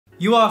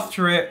You asked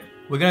for it,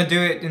 we're gonna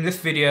do it in this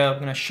video. I'm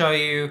gonna show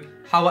you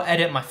how I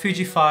edit my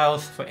Fuji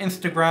files for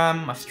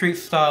Instagram, my street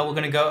style. We're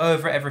gonna go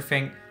over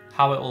everything,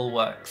 how it all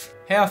works.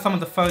 Here are some of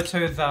the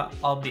photos that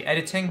I'll be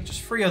editing,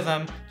 just 3 of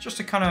them, just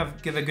to kind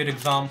of give a good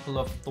example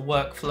of the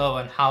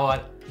workflow and how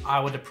I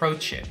would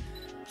approach it.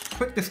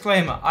 Quick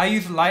disclaimer, I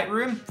use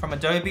Lightroom from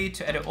Adobe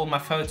to edit all my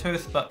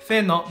photos, but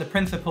fear not, the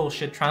principle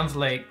should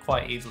translate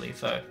quite easily,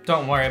 so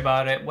don't worry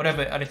about it.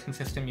 Whatever editing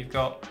system you've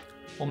got,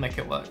 we'll make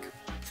it work.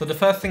 So the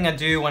first thing I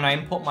do when I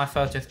import my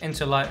photos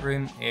into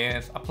Lightroom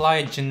is apply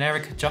a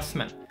generic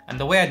adjustment. And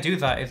the way I do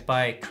that is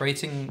by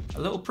creating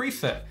a little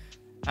preset.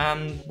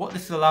 And what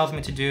this allows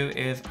me to do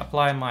is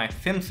apply my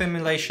film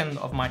simulation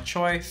of my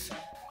choice.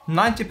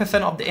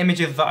 90% of the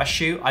images that I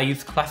shoot, I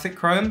use classic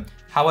chrome.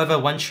 However,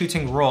 when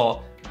shooting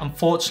raw,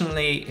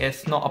 unfortunately,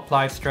 it's not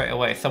applied straight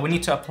away. So we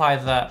need to apply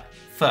that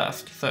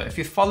first. So if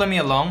you follow me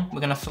along,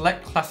 we're gonna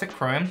select classic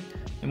chrome,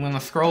 and we're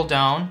gonna scroll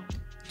down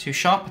to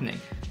sharpening.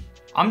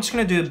 I'm just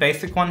gonna do a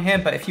basic one here,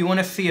 but if you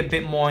wanna see a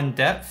bit more in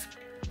depth,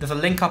 there's a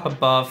link up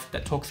above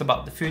that talks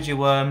about the Fuji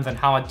worms and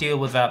how I deal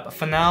with that. But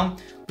for now,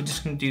 we're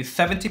just gonna do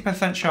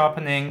 70%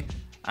 sharpening.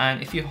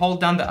 And if you hold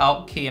down the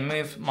Alt key and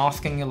move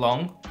masking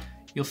along,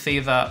 you'll see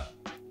that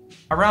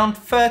around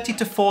 30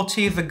 to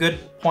 40 is a good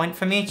point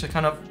for me to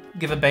kind of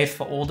give a base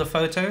for all the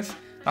photos.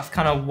 That's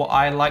kind of what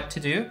I like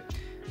to do.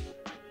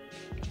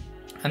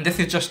 And this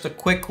is just a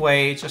quick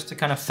way just to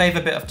kind of save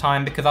a bit of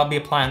time because I'll be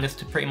applying this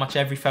to pretty much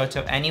every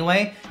photo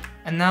anyway.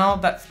 And now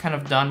that's kind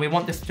of done, we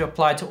want this to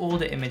apply to all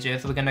the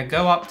images. We're gonna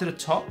go up to the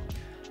top.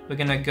 We're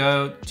gonna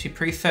go to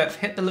presets,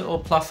 hit the little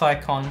plus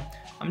icon.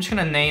 I'm just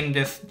gonna name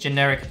this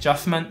generic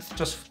adjustments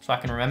just so I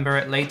can remember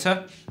it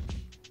later.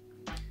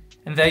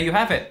 And there you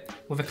have it.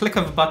 With a click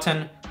of a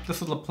button,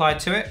 this will apply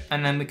to it,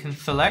 and then we can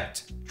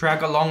select,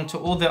 drag along to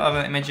all the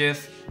other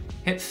images,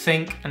 hit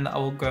sync, and that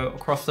will go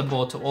across the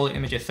board to all the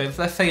images. So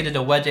let's say you did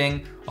a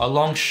wedding or a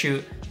long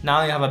shoot,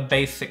 now you have a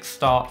basic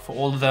start for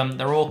all of them.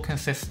 They're all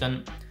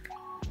consistent.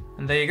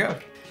 And there you go.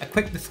 A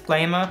quick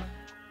disclaimer,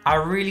 I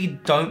really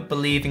don't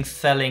believe in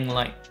selling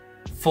like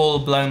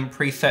full-blown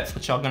presets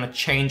which are gonna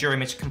change your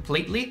image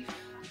completely.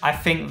 I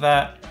think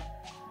that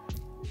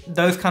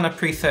those kind of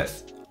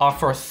presets are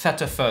for a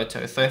set of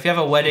photos. So if you have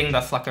a wedding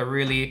that's like a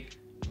really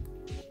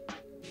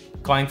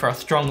going for a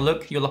strong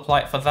look, you'll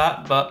apply it for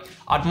that, but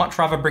I'd much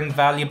rather bring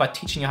value by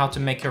teaching you how to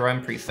make your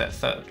own presets.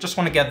 So just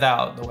wanna get that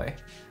out of the way.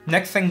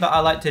 Next thing that I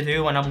like to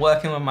do when I'm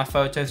working with my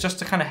photos, just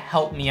to kind of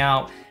help me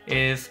out,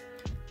 is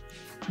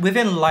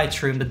within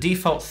Lightroom, the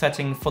default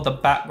setting for the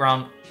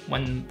background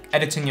when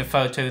editing your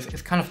photos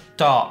is kind of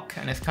dark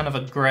and it's kind of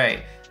a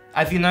gray.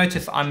 As you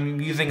notice,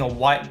 I'm using a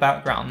white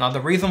background. Now the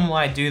reason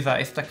why I do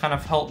that is to kind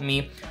of help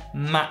me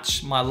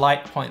match my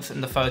light points in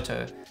the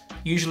photo.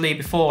 Usually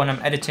before when I'm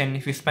editing,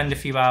 if you spend a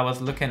few hours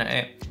looking at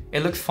it,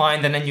 it looks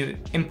fine, and then you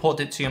import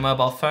it to your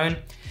mobile phone.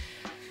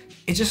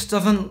 It just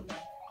doesn't,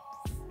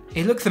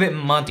 it looks a bit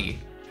muddy.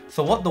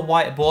 So what the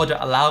white border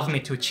allows me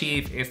to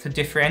achieve is to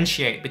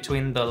differentiate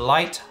between the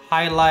light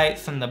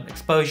highlights and the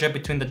exposure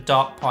between the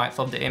dark parts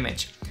of the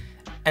image.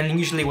 And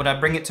usually when I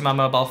bring it to my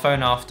mobile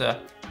phone after,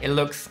 it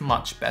looks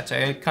much better.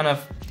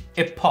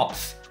 It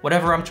pops.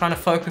 Whatever I'm trying to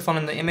focus on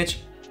in the image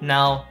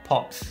now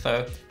pops.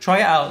 So try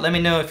it out, let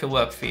me know if it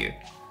works for you.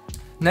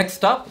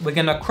 Next up, we're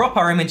gonna crop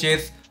our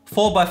images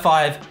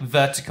 4:5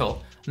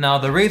 vertical. Now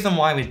the reason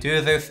why we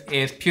do this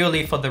is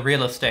purely for the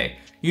real estate.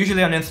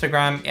 Usually on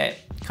Instagram, it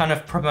kind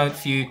of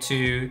promotes you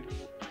to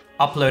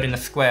upload in a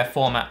square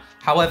format.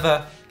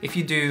 However, if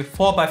you do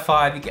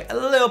 4:5, you get a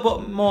little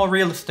bit more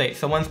real estate.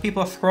 So when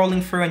people are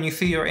scrolling through and you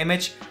see your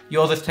image,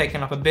 yours is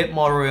taking up a bit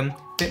more room,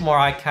 a bit more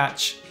eye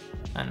catch.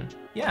 And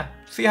yeah,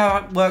 see how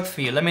it works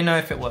for you. Let me know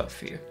if it works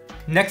for you.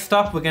 Next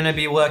up, we're gonna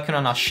be working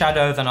on our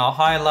shadows and our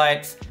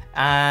highlights.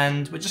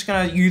 And we're just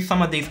gonna use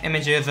some of these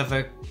images as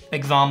an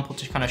example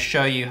to kind of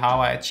show you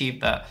how I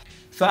achieve that.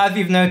 So as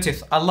you've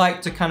noticed, I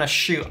like to kind of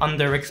shoot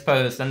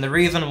underexposed, and the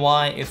reason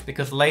why is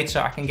because later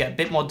I can get a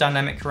bit more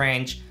dynamic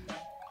range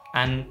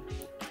and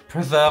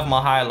preserve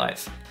my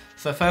highlights.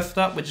 So first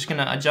up, we're just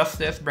gonna adjust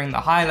this, bring the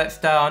highlights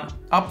down,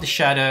 up the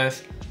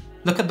shadows,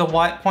 look at the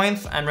white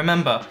points, and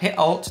remember, hit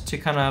Alt to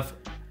kind of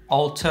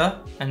alter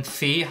and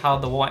see how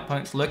the white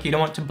points look. You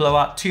don't want to blow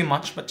out too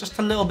much, but just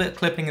a little bit of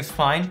clipping is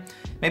fine.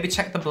 Maybe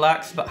check the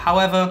blacks, but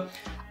however,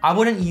 I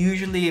wouldn't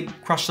usually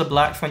crush the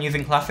blacks when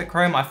using classic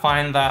chrome. I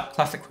find that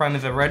classic chrome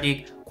is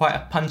already quite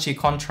a punchy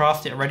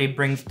contrast. It already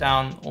brings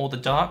down all the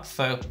darks,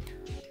 so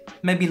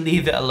maybe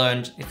leave it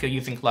alone if you're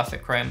using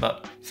classic chrome,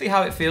 but see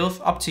how it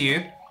feels, up to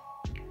you.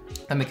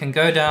 Then we can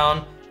go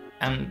down,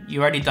 and you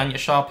already done your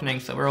sharpening,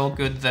 so we're all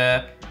good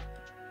there.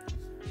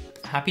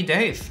 Happy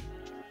days.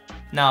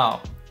 Now,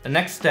 the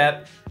next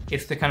step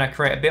is to kind of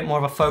create a bit more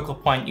of a focal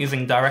point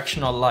using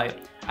directional light.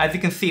 As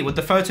you can see, with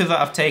the photos that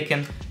I've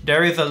taken,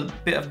 there is a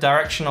bit of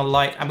directional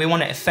light, and we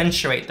want to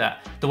accentuate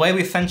that. The way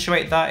we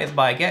accentuate that is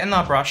by getting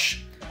our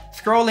brush,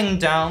 scrolling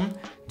down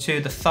to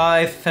the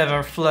size,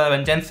 feather, flow,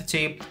 and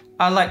density.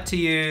 I like to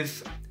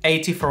use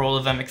 80 for all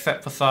of them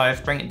except for size,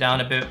 bring it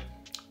down a bit,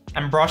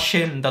 and brush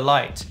in the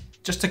light,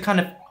 just to kind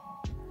of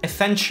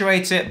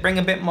accentuate it, bring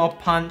a bit more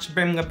punch,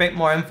 bring a bit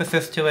more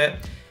emphasis to it.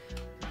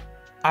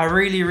 I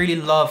really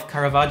love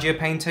Caravaggio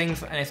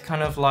paintings, and it's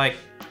kind of like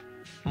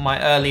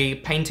my early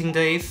painting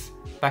days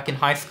back in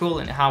high school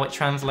and how it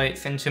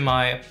translates into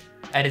my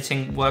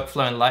editing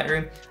workflow in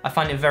Lightroom. I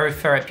find it very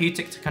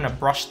therapeutic to kind of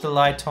brush the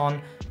light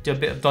on, do a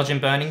bit of dodge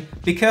and burning.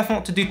 Be careful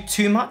not to do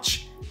too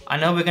much. I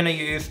know we're gonna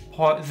use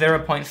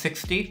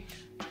 0.60.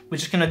 We're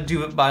just gonna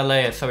do it by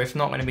layers, so it's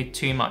not gonna be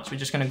too much. We're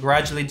just gonna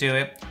gradually do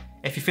it.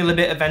 If you feel a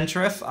bit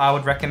adventurous, I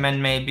would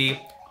recommend maybe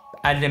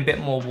adding a bit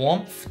more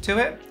warmth to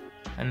it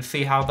and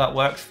see how that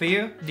works for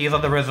you. These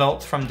are the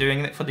results from doing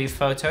it for these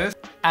photos.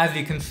 As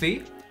you can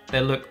see,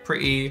 they look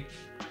pretty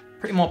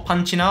more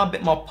punchy now, a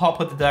bit more pop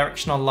with the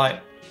directional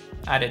light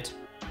added.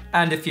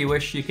 And if you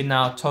wish, you can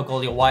now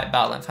toggle your white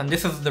balance. And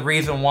this is the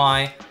reason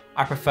why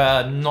I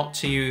prefer not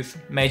to use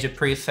major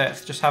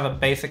presets, just have a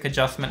basic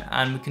adjustment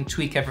and we can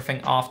tweak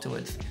everything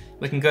afterwards.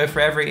 We can go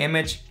through every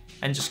image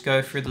and just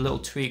go through the little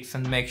tweaks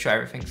and make sure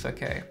everything's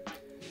okay.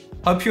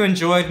 Hope you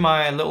enjoyed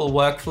my little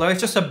workflow.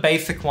 It's just a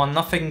basic one,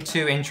 nothing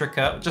too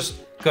intricate,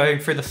 just going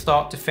through the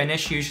start to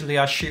finish. Usually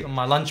I shoot on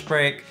my lunch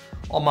break,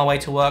 on my way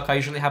to work. I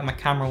usually have my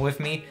camera with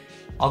me.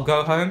 I'll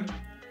go home,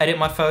 edit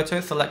my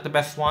photos, select the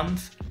best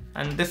ones,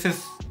 and this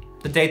is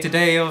the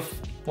day-to-day of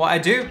what I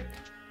do.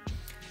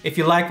 If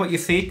you like what you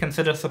see,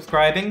 consider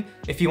subscribing.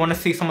 If you want to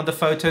see some of the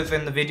photos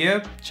in the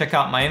video, check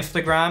out my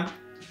Instagram.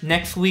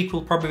 Next week,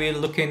 we'll probably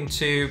look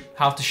into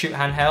how to shoot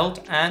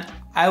handheld, and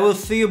I will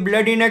see you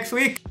bloody next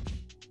week.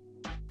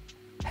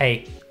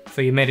 Hey,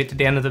 so you made it to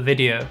the end of the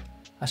video.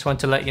 I just want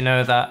to let you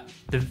know that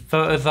the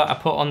photos that I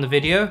put on the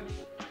video,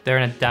 they're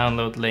in a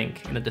download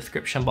link in the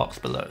description box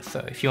below. So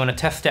if you want to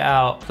test it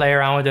out, play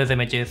around with those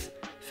images,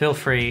 feel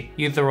free,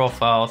 use the raw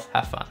files,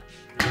 have fun.